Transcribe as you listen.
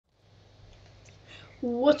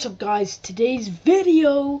What's up, guys? Today's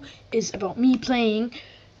video is about me playing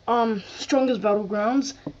Strongest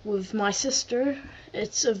Battlegrounds with my sister.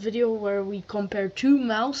 It's a video where we compare two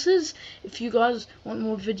mouses. If you guys want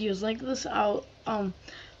more videos like this,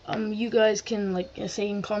 you guys can say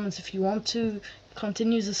in comments if you want to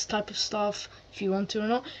continue this type of stuff, if you want to or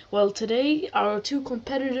not. Well, today our two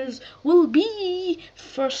competitors will be,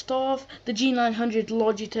 first off, the G900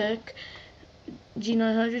 Logitech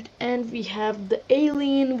G900, and we have the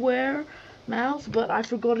Alien Ware mouse, but I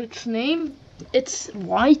forgot its name. It's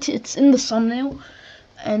white, it's in the thumbnail.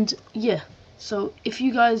 And yeah, so if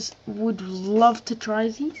you guys would love to try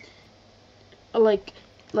these,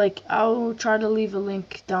 I'll try to leave a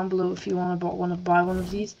link down below if you want to buy one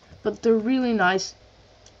of these, but they're really nice.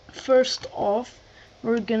 First off,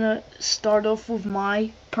 we're gonna start off with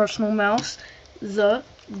my personal mouse, the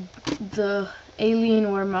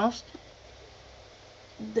Alien Ware mouse.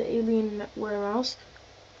 The Alien Ware mouse.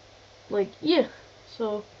 In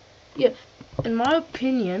my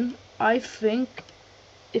opinion, I think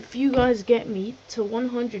if you guys get me to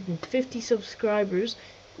 150 subscribers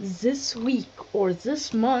this week or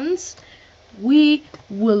this month, I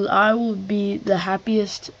will be the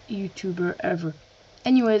happiest YouTuber ever.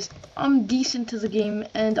 Anyways, I'm decent to the game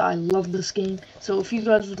and I love this game, so if you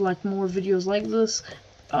guys would like more videos like this,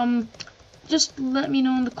 just let me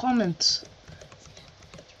know in the comments.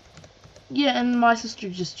 Yeah, and my sister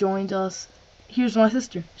just joined us. Here's my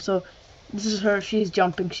sister. So this is her. She's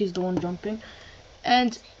jumping. She's the one jumping.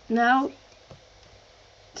 And now,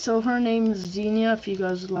 so her name is Xenia, if you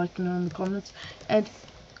guys would like to know in the comments. And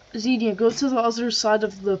Xenia, go to the other side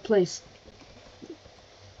of the place.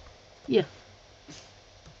 Yeah.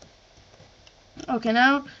 Okay,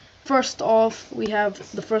 now, first off, we have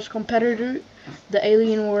the first competitor, the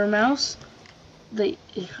Alien Ware mouse.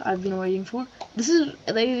 I've been waiting for. The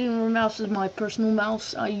Alien Ware mouse is my personal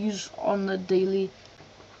mouse I use on the daily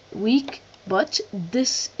week, but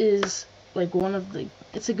this is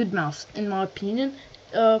it's a good mouse in my opinion.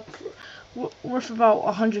 Worth about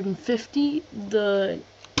 150. The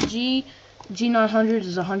G900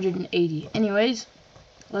 is 180. Anyways,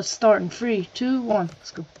 let's start in 3, 2, 1.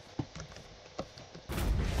 Let's go.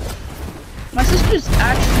 My sister is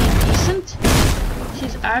actually decent.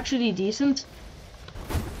 She's actually decent.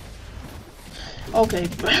 Okay,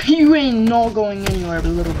 you ain't not going anywhere,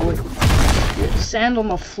 little boy. Sand on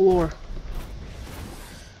the floor.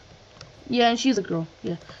 Yeah, and she's a girl.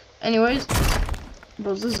 Yeah. Anyways,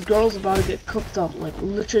 bro, this girl's about to get cooked up,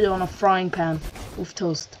 literally on a frying pan with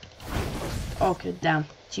toast. Okay, damn,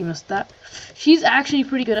 she missed that. She's actually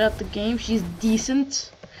pretty good at the game. She's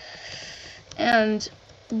decent, and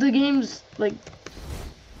the game's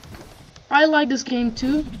I like this game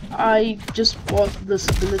too. I just bought this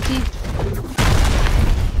ability.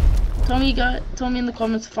 Tell me in the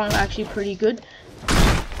comments if I'm actually pretty good.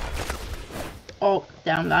 Oh,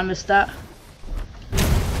 damn, I missed that.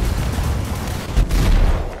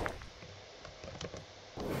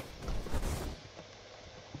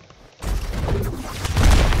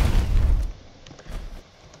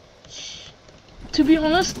 To be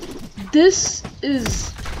honest, this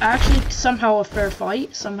is actually somehow a fair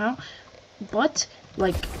fight, somehow. But,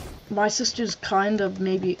 my sister's kind of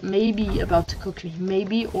maybe about to cook me.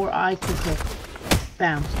 Maybe, or I cook her.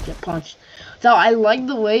 Bam, get punched. Now, I like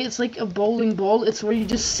the way it's like a bowling ball. It's where you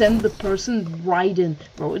just send the person right in,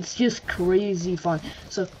 bro. It's just crazy fun.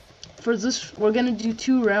 So, for this, we're gonna do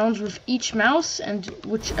 2 rounds with each mouse, and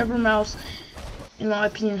whichever mouse, in my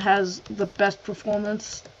opinion, has the best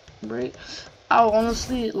performance rate, I'll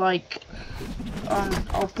honestly,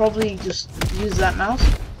 I'll probably just use that mouse.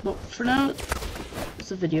 But for now, it's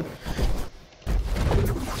a video.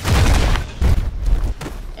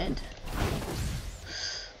 And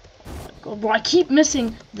oh my god, bro, I keep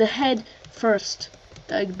missing the head first.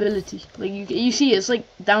 The ability, you see, it's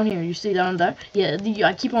down here. You see down there? Yeah,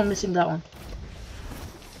 I keep on missing that one.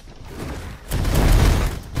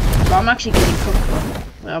 But I'm actually getting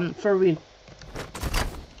cooked, for real.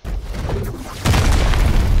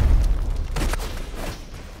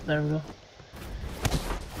 There we go.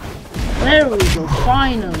 There we go,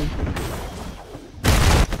 finally.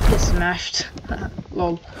 Get smashed.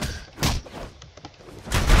 Lol.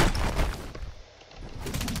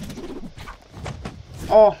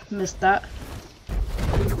 Oh, missed that.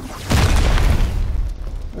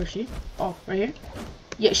 Where's she? Oh, right here.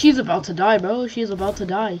 Yeah, she's about to die, bro. She's about to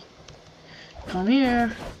die. Come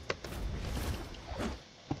here.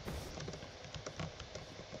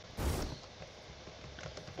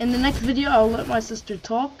 In the next video, I'll let my sister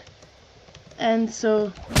talk, and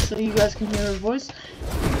so you guys can hear her voice.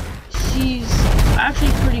 She's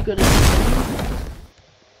actually pretty good at it.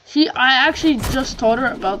 I actually just taught her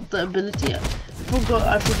about the ability.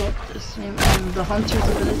 I forgot this name. The hunter's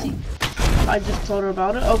ability. I just taught her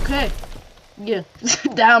about it. Okay. Yeah.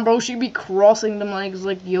 Damn, bro. She be crossing them legs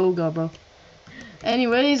like yoga, bro.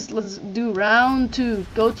 Anyways, let's do round 2.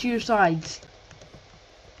 Go to your sides.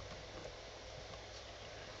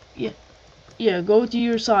 Yeah. Yeah, go to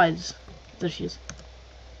your sides. There she is.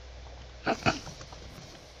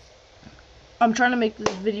 I'm trying to make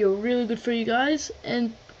this video really good for you guys,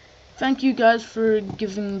 and thank you guys for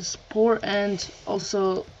giving the support and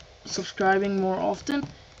also subscribing more often.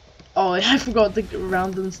 Oh, I forgot the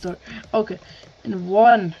round and start. Okay, and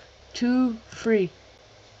 1, 2, 3.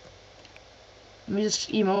 Let me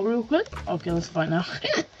just emote real quick. Okay, let's find out.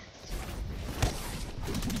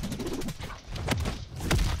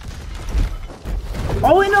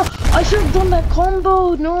 Oh wait, no! I should have done that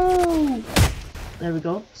combo! No! There we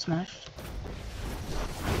go. Smashed.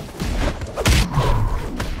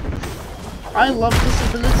 I love this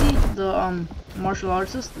ability. The martial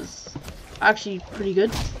artist is actually pretty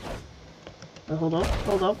good. But hold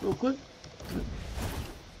up real quick.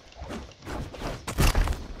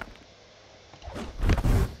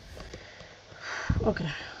 Okay,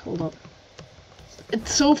 hold up.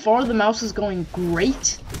 So far the mouse is going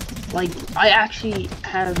great. Like, I actually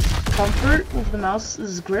have comfort with the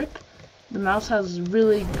mouse's grip. The mouse has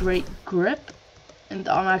really great grip, and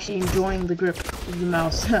I'm actually enjoying the grip of the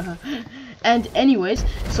mouse. And anyways,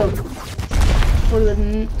 so for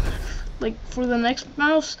the next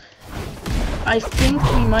mouse, I think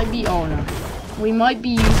we might be we might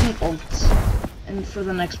be using ults. And for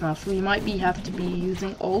the next mouse, we might have to be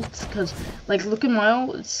using ults, because like look at my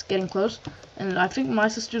ult, it's getting close, and I think my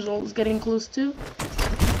sister's ult is getting close too.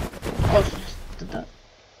 Oh, she just did that.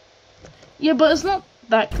 Yeah, but it's not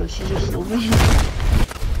that close. She just told me.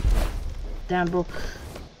 Damn, bro.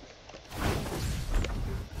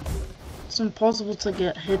 It's impossible to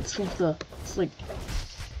get hits with the. It's like.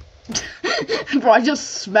 Bro, I just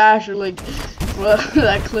smashed her like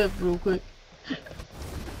that clip real quick.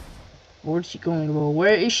 Where's she going, bro?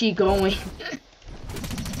 Where is she going?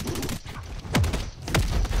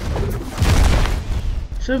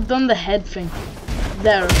 Should have done the head thing.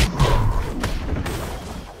 There.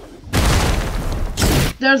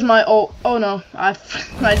 There's my ult. Oh no, I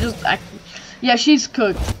just yeah, she's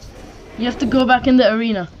cooked. You have to go back in the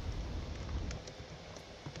arena.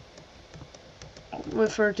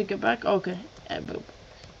 Wait for her to get back. Okay.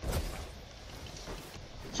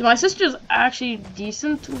 So my sister's actually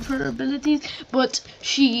decent with her abilities, but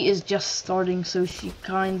she is just starting, so she's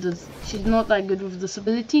not that good with this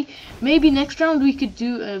ability. Maybe next round we could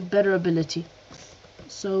do a better ability.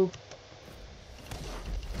 So,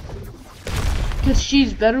 because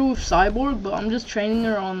she's better with Cyborg, but I'm just training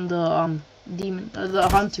her on the the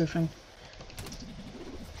hunter thing.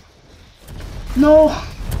 No,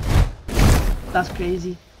 that's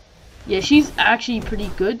crazy. Yeah, she's actually pretty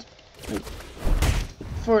good. Like,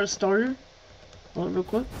 for a starter. Hold on real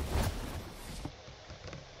quick.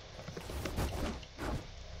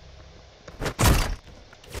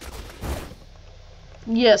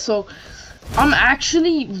 Yeah, so I'm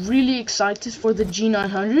actually really excited for the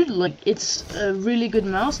G900. Like, it's a really good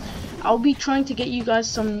mouse. I'll be trying to get you guys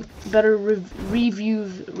some better review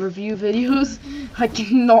videos. I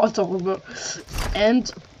cannot talk about,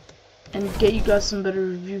 and get you guys some better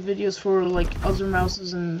review videos for like other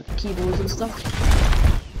mouses and keyboards and stuff.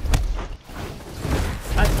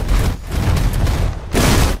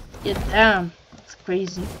 Yeah, damn, that's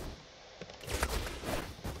crazy.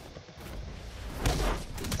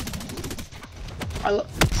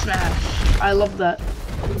 Smash. I love that.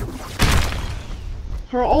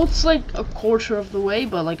 Her ult's like a quarter of the way,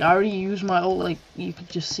 but like I already used my ult, like you could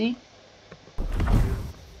just see.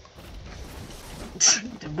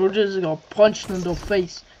 The bro just got punched in the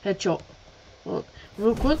face. Headshot. Look,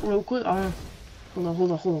 real quick. Hold on.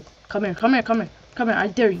 Come here. I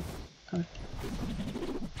dare you. Come here.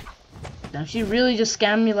 Damn, she really just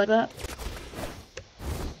scammed me like that.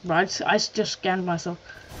 But I just scammed myself.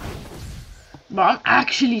 But I'm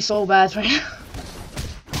actually so bad right now.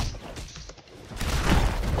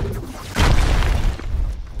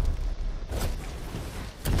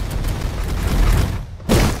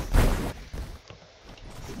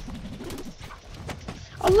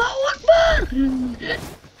 Allahu Akbar!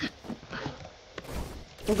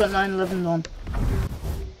 We got 911 on.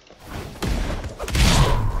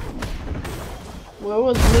 Where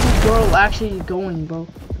was little girl actually going, bro?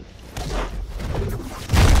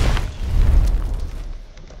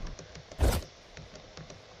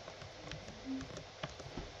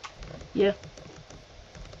 Yeah.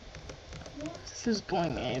 This is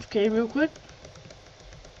going AFK real quick.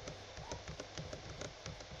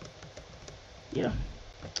 Yeah.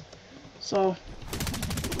 So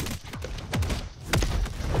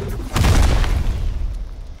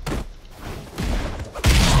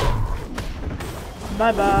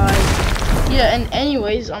bye bye. Yeah, and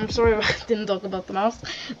anyways, I'm sorry I didn't talk about the mouse.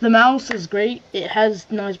 The mouse is great. It has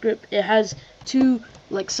nice grip. It has two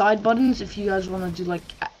like side buttons if you guys want to do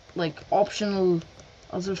like optional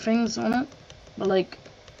other things on it. But like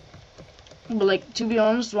to be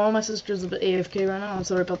honest, while my sister's a bit AFK right now, I'm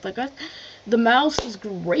sorry about that, guys. The mouse is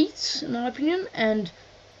great in my opinion, and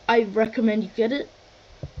I recommend you get it.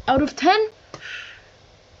 Out of 10,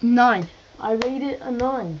 9. I rate it a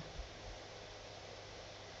 9.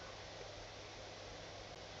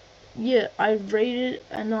 Yeah, I rated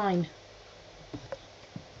a 9.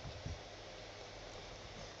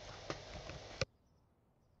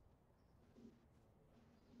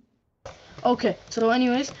 Okay, so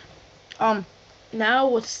anyways, now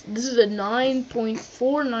this is a 9.4,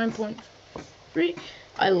 9.3.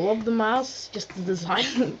 I love the mouse, just the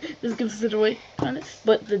design just gives it away, kinda,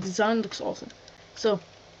 but the design looks awesome. So,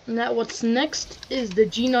 now what's next is the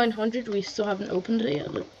G900. We still haven't opened it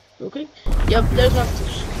yet. Look, okay. Yep, there's my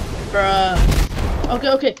fish. Bruh.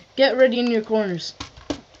 Okay, get ready in your corners.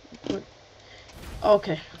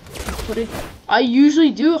 Okay. Put it. I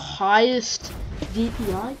usually do highest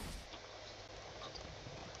DPI.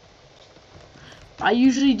 I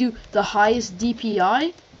usually do the highest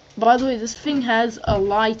DPI. By the way, this thing has a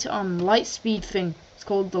light speed thing. It's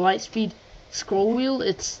called the light speed scroll wheel.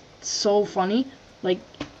 It's so funny. Like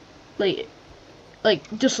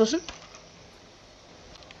just listen.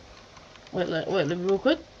 Wait, real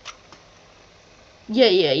quick.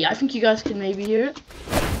 Yeah. I think you guys can maybe hear it.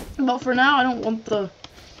 But for now, I don't want the.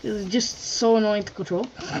 It's just so annoying to control.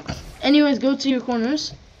 Anyways, go to your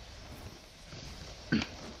corners.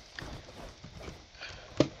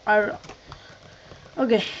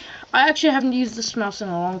 Okay. I actually haven't used this mouse in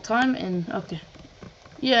a long time, and okay.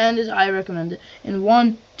 Yeah, and I recommend it. In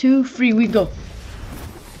 1, 2, 3, we go.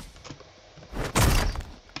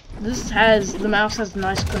 The mouse has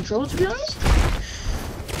nice control, to be honest.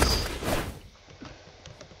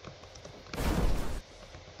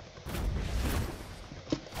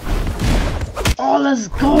 Oh, let's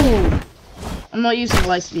go! I'm not using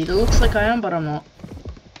light speed. It looks like I am, but I'm not.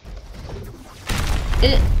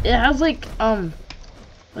 It has like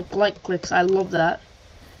light clicks. I love that.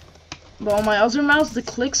 But on my other mouse, the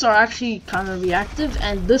clicks are actually kind of reactive,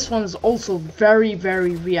 and this one is also very,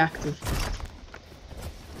 very reactive.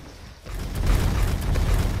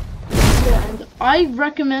 Yeah, and I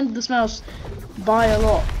recommend this mouse by a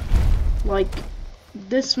lot. Like,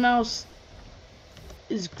 this mouse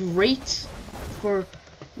is great for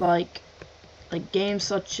like games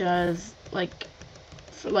such as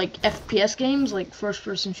for FPS games, like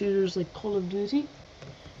first-person shooters, like Call of Duty.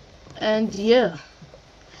 And yeah,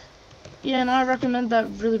 and I recommend that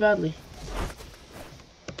really badly.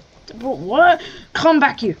 Bro, what? Come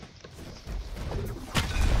back here.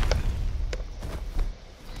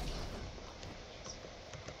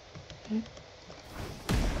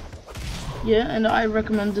 Yeah, and I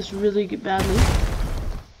recommend this really badly.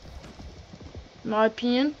 In my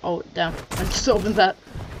opinion. Oh, damn. I just opened that.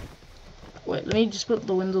 Wait, let me just put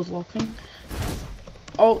the Windows lock thing.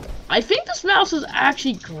 Oh, I think this mouse is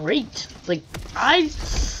actually great. Like, I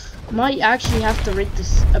might actually have to rate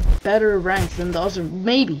this a better rank than the other.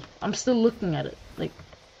 Maybe. I'm still looking at it. Like,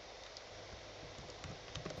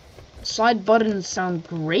 side buttons sound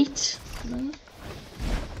great.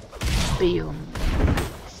 Bam.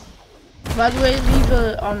 By the way, leave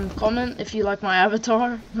a comment if you like my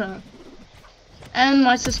avatar. And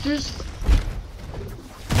my sister's.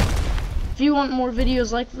 If you want more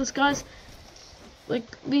videos like this, guys, like,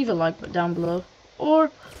 leave a like down below, or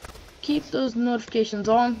keep those notifications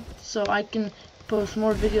on so I can post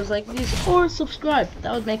more videos like these, or subscribe.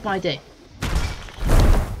 That would make my day.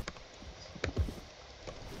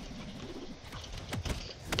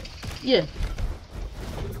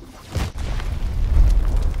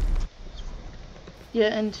 Yeah,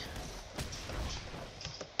 and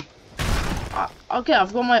okay,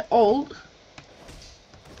 I've got my ult.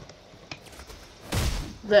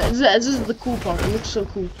 This is the cool part. It looks so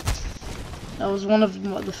cool. That was one of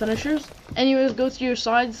the finishers. Anyways, go to your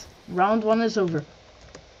sides. Round 1 is over.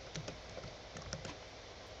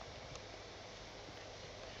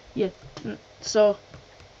 Yeah. So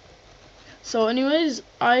anyways,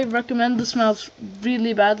 I recommend this mouse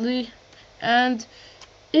really badly, and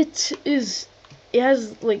it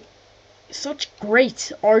has like such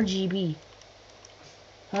great RGB.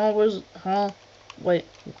 Wait.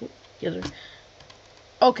 Yeah, there.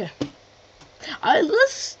 Okay.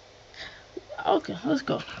 Let's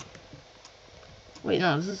go. Wait,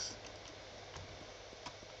 no, this is...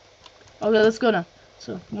 Okay, let's go now.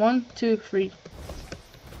 So, 1, 2, 3.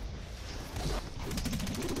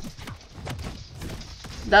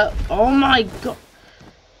 That... Oh my god!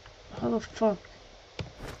 How the fuck?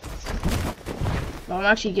 Bro, I'm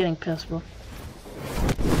actually getting pissed, bro.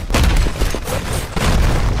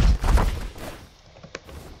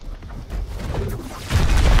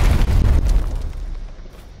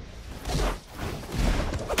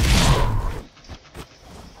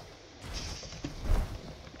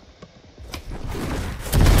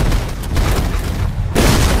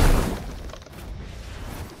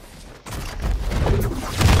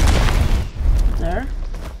 There.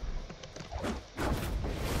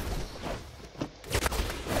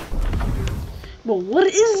 But what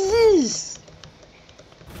is this?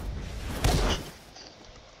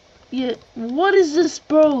 Yeah, what is this,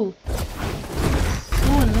 bro?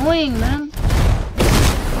 So annoying, man.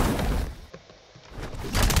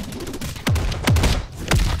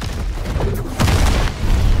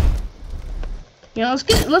 You know,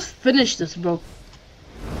 let's finish this, bro.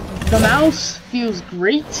 The mouse feels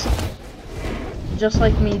great. Just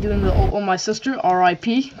like me doing the ult on my sister,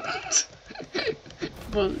 RIP.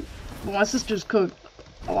 but my sister's cooked.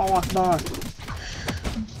 Allahu Akbar.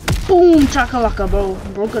 Boom chakalaka, bro.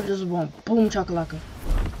 Broke just one. Boom chakalaka.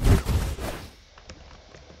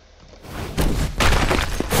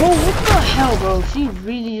 Bro, what the hell, bro? She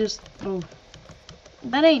really just, bro.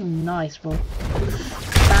 That ain't nice, bro.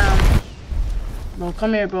 Bam. Bro,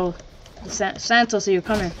 come here, bro. Santos here,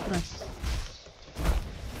 come here. Come here.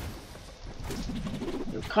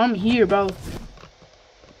 Yo, come here, bro.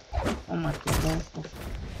 Oh my god, bro.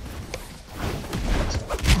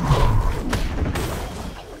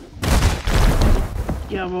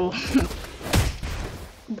 Yeah, bro.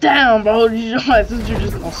 Damn, bro. My sister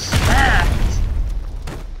just got smacked.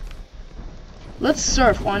 Let's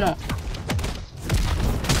surf. Why not?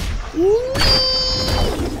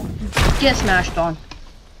 Get smashed on,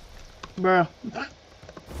 bro.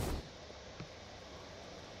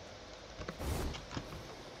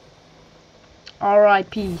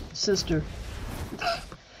 R.I.P. sister.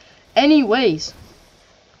 Anyways,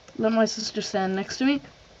 let my sister stand next to me.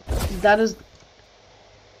 That is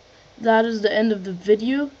the end of the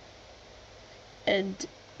video. And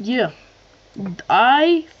yeah,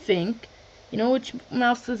 I think, you know which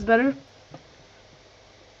mouse is better?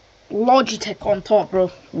 Logitech on top, bro.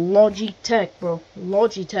 Logitech, bro.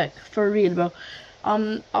 Logitech, for real, bro.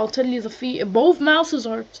 I'll tell you the both mouses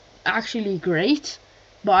are actually great,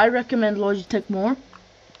 but I recommend Logitech more.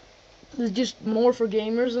 It's just more for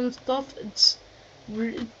gamers and stuff. It's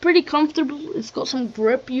pretty comfortable. It's got some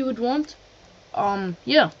grip you would want.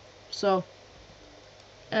 Yeah. So,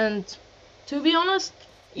 and to be honest,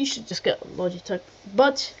 you should just get Logitech.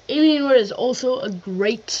 But Alien Ware is also a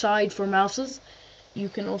great site for mouses. You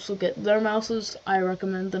can also get their mouses. I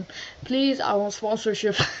recommend them. Please, I want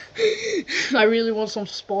sponsorship. I really want some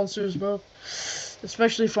sponsors, bro.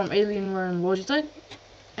 Especially from Alien Ware and Logitech.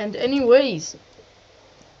 And anyways,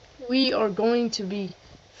 we are going to be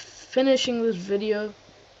finishing this video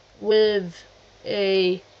with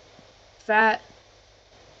a fat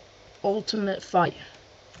ultimate fight.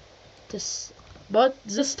 But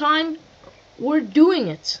this time, we're doing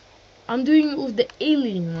it. I'm doing it with the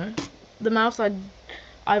Alien Ware. The mouse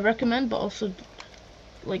I recommend, but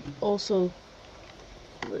also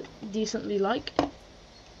decently like.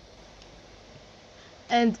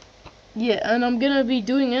 And yeah, and I'm gonna be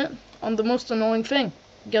doing it on the most annoying thing.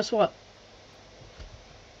 Guess what?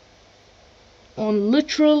 On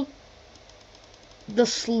literal the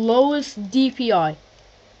slowest DPI.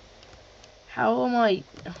 How am I?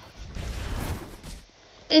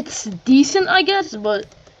 It's decent, I guess, but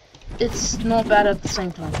it's not bad at the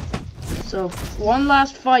same time. So, one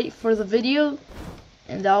last fight for the video,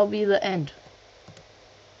 and that'll be the end.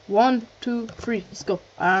 1, 2, 3, let's go.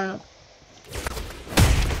 I don't know.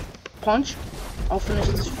 Punch. I'll finish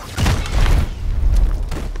this.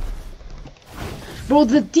 Bro,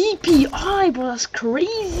 the DPI, bro, that's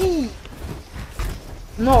crazy.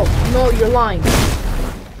 No, you're lying.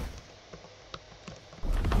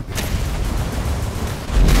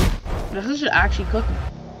 This is actually cooking.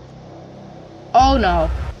 Oh no.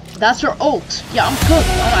 That's her ult. Yeah, I'm cooked.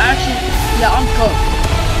 I'm cooked.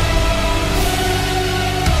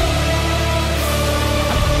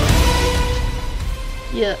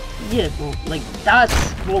 Yeah, bro. Like,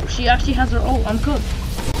 bro, she actually has her ult. I'm cooked.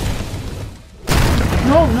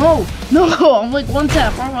 No. I'm like one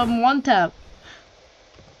tap. I'm one tap.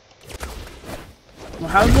 Well,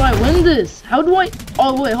 how do I win this?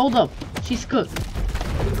 Oh, wait, hold up. She's cooked.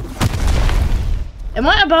 Am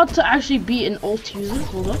I about to actually be an ult user?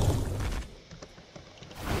 Hold up.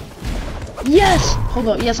 Yes! Hold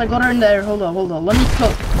up. Yes, I got her in there. Hold on, hold on. Let me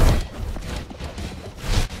cook.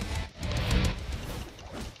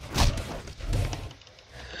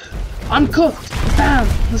 I'm cooked. Bam.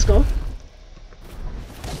 Let's go.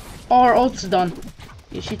 Oh, our ult's done.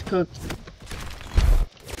 Yeah, she's cooked.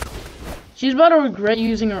 She's about to regret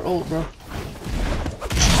using her ult, bro.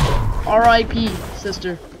 R.I.P.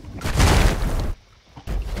 sister.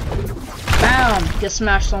 Bam! Get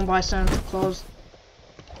smashed on by Santa Claus.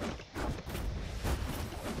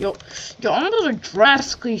 Yo, I'm about to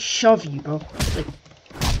drastically shove you, bro. Like,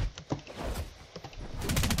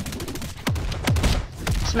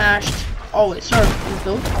 smashed. Oh wait, sorry. Let's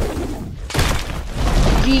go.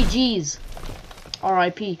 GG's.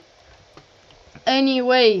 R.I.P.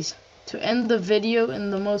 Anyways, to end the video in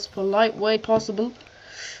the most polite way possible,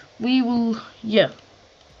 we will, yeah.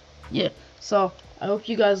 So, I hope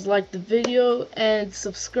you guys liked the video and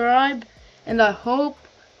subscribe, and I hope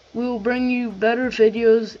we will bring you better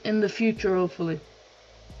videos in the future, hopefully.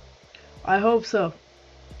 I hope so.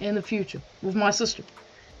 In the future. With my sister.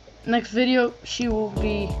 Next video, she will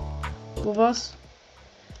be with us.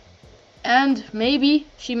 And maybe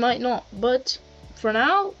she might not. But for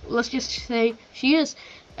now, let's just say she is.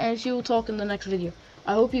 And she will talk in the next video.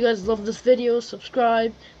 I hope you guys love this video.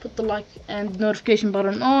 Subscribe. Put the like and notification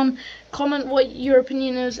button on. Comment what your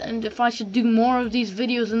opinion is. And if I should do more of these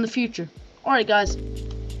videos in the future. Alright guys.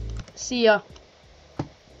 See ya.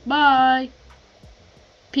 Bye.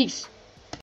 Peace.